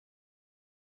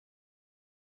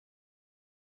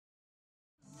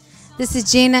This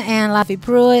is Gina Ann LARFE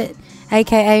PRUETT,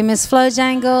 aka Miss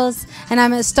Flojangles, and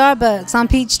I'm at Starbucks on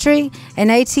Peachtree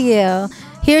and ATL,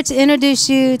 here to introduce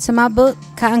you to my book,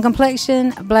 Cotton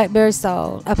Complexion Blackberry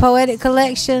Soul, a poetic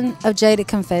collection of jaded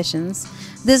confessions.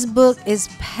 This book is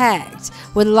packed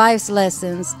with life's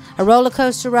lessons, a roller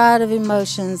coaster ride of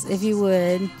emotions, if you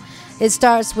would. It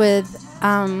starts with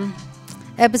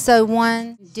episode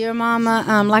 1, Dear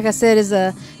Mama. Like I said, is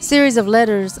a series of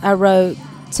letters I wrote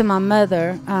to my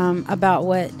mother about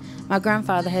what my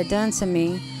grandfather had done to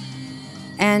me.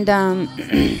 And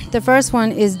the first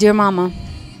one is Dear Mama.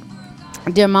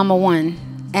 Dear Mama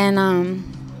 1. And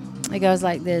it goes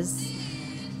like this.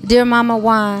 Dear Mama,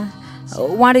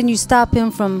 why didn't you stop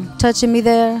him from touching me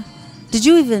there? Did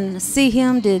you even see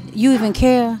him? Did you even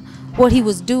care what he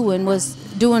was doing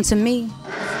to me?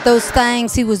 Those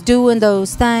things he was doing,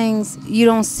 those things you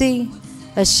don't see.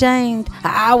 Ashamed,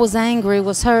 I was angry,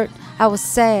 was hurt, I was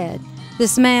sad.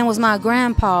 This man was my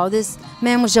grandpa, this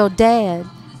man was your dad.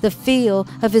 The feel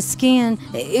of his skin,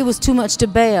 it was too much to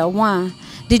bear. Why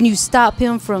didn't you stop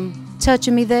him from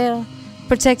touching me there?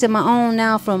 Protected my own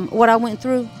now from what I went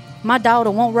through. My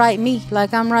daughter won't write me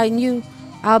like I'm writing you.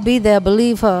 I'll be there,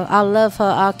 believe her, I'll love her,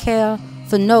 I'll care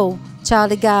for no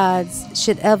child of God's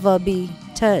should ever be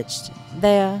touched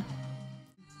there.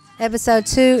 Episode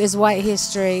 2 is White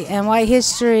History, and White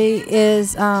History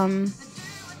is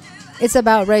it's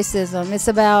about racism.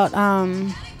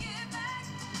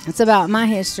 It's about my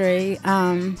history,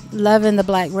 loving the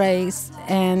black race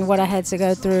and what I had to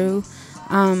go through.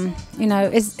 You know,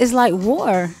 it's like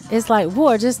war. It's like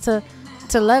war just to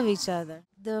love each other.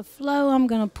 The flow I'm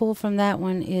gonna pull from that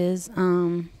one is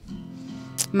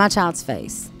my child's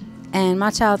face, and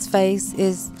my child's face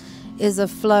is a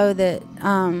flow that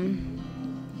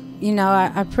you know,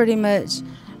 I pretty much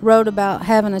wrote about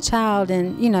having a child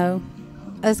and, you know,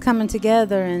 us coming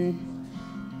together and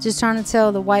just trying to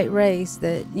tell the white race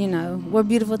that, you know, we're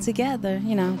beautiful together.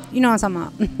 You know what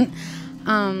I'm talking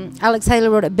about. Alex Haley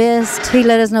wrote it best. He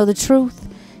let us know the truth.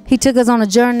 He took us on a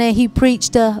journey. He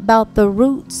preached about the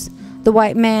roots. The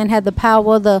white man had the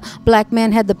power, the black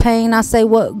man had the pain. I say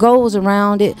what goes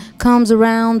around, it comes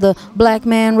around. The black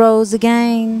man rose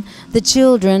again. The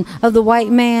children of the white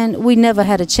man, we never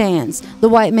had a chance. The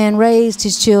white man raised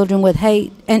his children with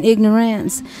hate and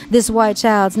ignorance. This white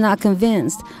child's not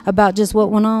convinced about just what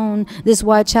went on. This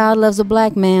white child loves a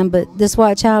black man, but this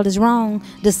white child is wrong.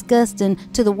 Disgusting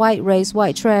to the white race,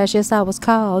 white trash, yes I was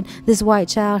called. This white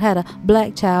child had a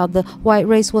black child. The white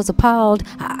race was appalled.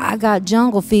 I got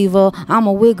jungle fever. I'm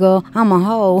a wiggle, I'm a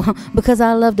hoe, because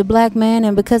I love the black man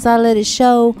and because I let it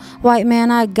show. White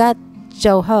man, I got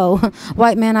your hoe.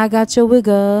 White man, I got your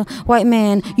wiggle. White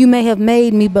man, you may have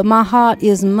made me, but my heart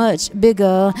is much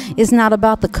bigger. It's not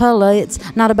about the color, it's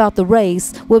not about the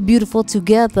race. We're beautiful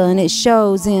together and it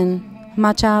shows in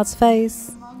my child's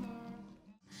face.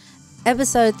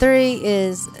 Episode 3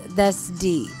 is That's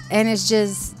Deep, and it's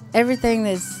just everything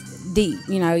that's deep.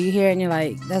 You know, you hear it and you're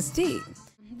like, that's deep.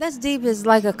 That's Deep is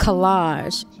like a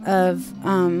collage of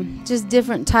just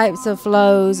different types of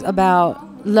flows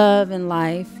about love and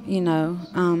life, you know.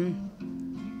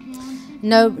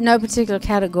 No particular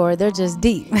category, they're just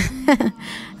deep.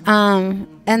 And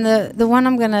the one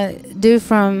I'm gonna do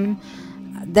from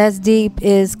That's Deep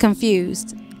is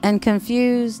Confused. And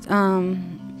Confused,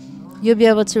 you'll be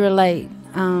able to relate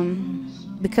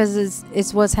because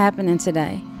it's what's happening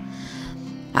today.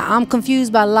 I'm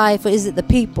confused by life, or is it the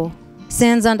people?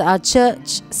 Sins under our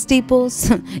church steeples,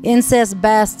 incest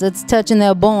bastards touching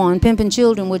their born, pimping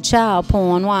children with child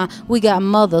porn. Why we got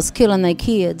mothers killing their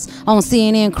kids on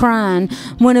CNN crying,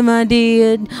 what am I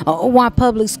did? Why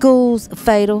public schools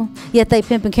fatal, yet they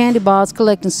pimping candy bars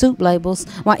collecting soup labels.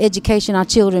 Why education our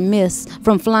children miss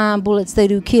from flying bullets they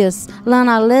do kiss. Learn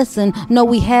our lesson, no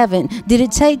we haven't. Did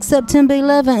it take September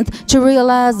 11th to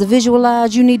realize, to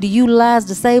visualize you need to utilize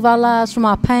to save our lives from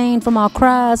our pain, from our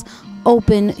cries?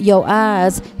 Open your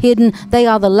eyes. Hidden, they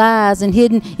are the lies, and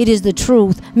hidden, it is the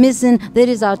truth. Missing, that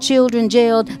is our children.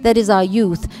 Jailed, that is our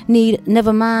youth. Need,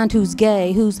 never mind who's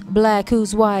gay, who's black,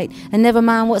 who's white, and never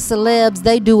mind what celebs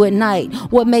they do at night.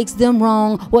 What makes them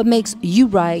wrong, what makes you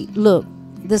right. Look,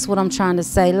 this is what I'm trying to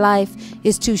say. Life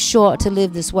is too short to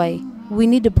live this way. We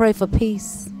need to pray for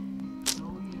peace.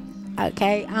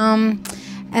 Okay,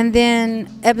 and then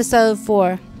episode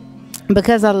 4,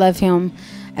 Because I Love Him.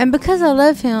 And because I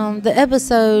love him, the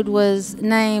episode was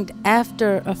named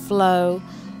after a flow,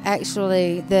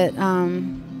 actually, that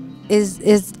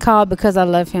is called Because I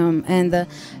Love Him. And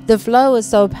the flow is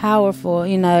so powerful,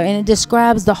 you know, and it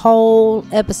describes the whole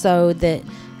episode that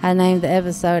I named the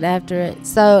episode after it.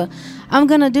 So I'm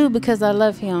going to do Because I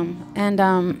Love Him. And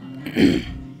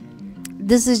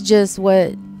this is just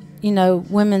what, you know,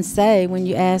 women say when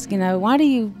you ask, you know, why do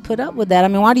you put up with that? I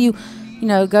mean, why do you, you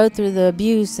know, go through the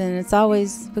abuse? And it's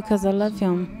always because I love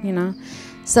him, you know.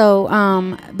 So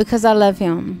because I love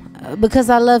him. Because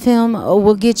I love him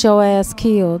will get your ass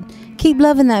killed. Keep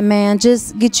loving that man.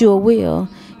 Just get you a will.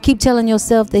 Keep telling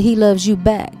yourself that he loves you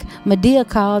back. Medea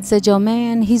called, said, your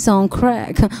man, he's on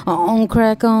crack. On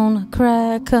crack, on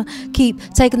crack. Keep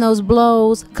taking those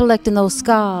blows, collecting those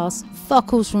scars.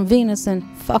 Fuck who's from Venus and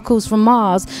fuck who's from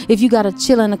Mars. If you gotta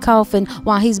chill in a coffin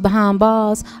while he's behind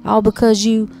bars, all because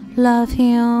you love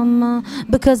him.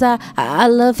 Because I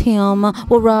love him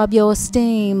will rob your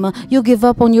esteem. You'll give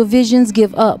up on your visions,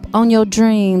 give up on your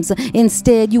dreams.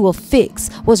 Instead, you will fix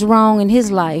what's wrong in his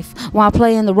life while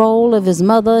playing the role of his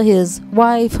mother, his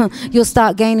wife. You'll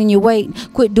start gaining your weight,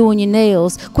 quit doing your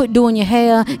nails, quit doing your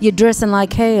hair. You're dressing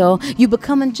like hell. You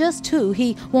becoming just who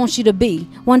he wants you to be.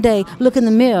 One day, look in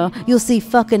the mirror, you'll see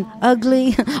fucking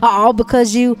ugly. All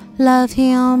because you love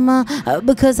him.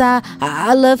 Because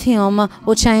I love him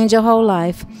will change your whole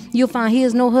life. You'll find he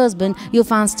is no husband. You'll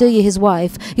find still you're his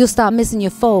wife. You'll stop missing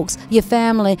your folks, your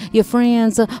family, your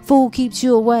friends. Fool keeps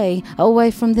you away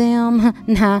from them.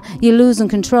 Now you're losing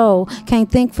control. Can't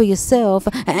think for yourself,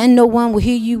 and no one will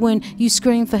hear you when you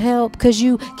scream for help, cause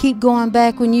you keep going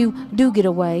back when you do get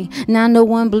away. Now no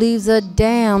one believes a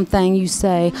damn thing you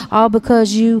say, all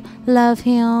because you love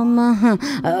him.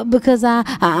 Because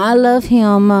I love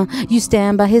him. You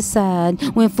stand by his side.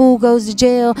 When fool goes to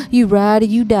jail, you ride or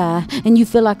you die, and you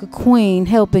feel like a queen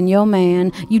helping your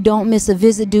man. You don't miss a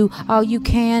visit, do all you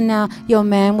can. Now your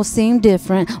man will seem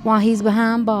different while he's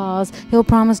behind bars. He'll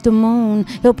promise the moon,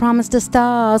 he'll promise the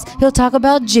stars. He'll talk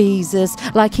about Jesus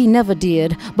like he never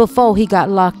did before he got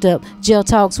locked up. Jail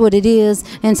talk's what it is.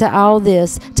 And to all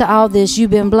this you've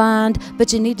been blind,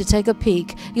 but you need to take a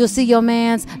peek. You'll see your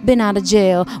man's been out of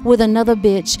jail with another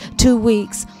bitch 2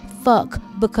 weeks. Fuck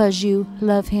because you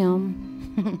love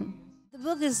him. The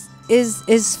book is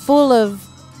full of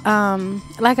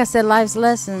like I said, life's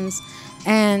lessons,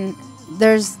 and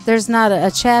there's not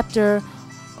a chapter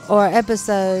or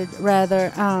episode rather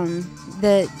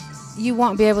that you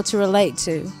won't be able to relate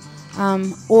to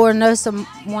or know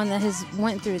someone that has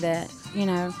went through that, you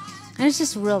know. And it's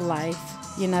just real life,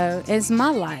 you know. It's my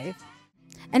life.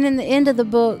 And in the end of the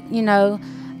book, you know,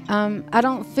 I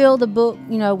don't fill the book,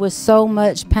 you know, with so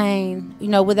much pain, you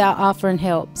know, without offering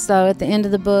help. So at the end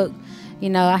of the book, you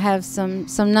know, I have some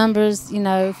numbers, you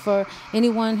know, for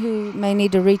anyone who may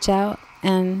need to reach out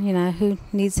and, you know, who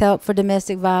needs help for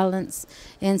domestic violence,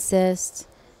 incest,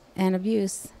 and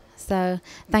abuse. So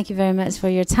thank you very much for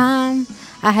your time.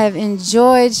 I have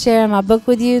enjoyed sharing my book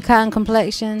with you, Cotton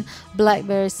Complexion,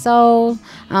 Blackberry Soul.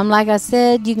 Like I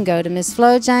said, you can go to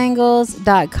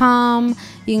MissFlojangles.com.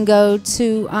 You can go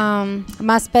to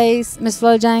MySpace, Miss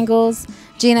Flojangles,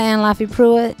 Gina Ann LARFE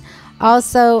PRUETT.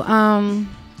 Also,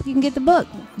 you can get the book,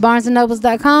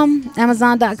 BarnesandNobles.com,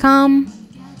 Amazon.com,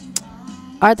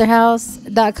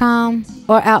 ArthurHouse.com,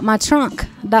 or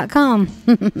OutMyTrunk.com.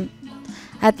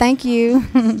 I thank you.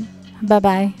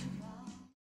 Bye-bye.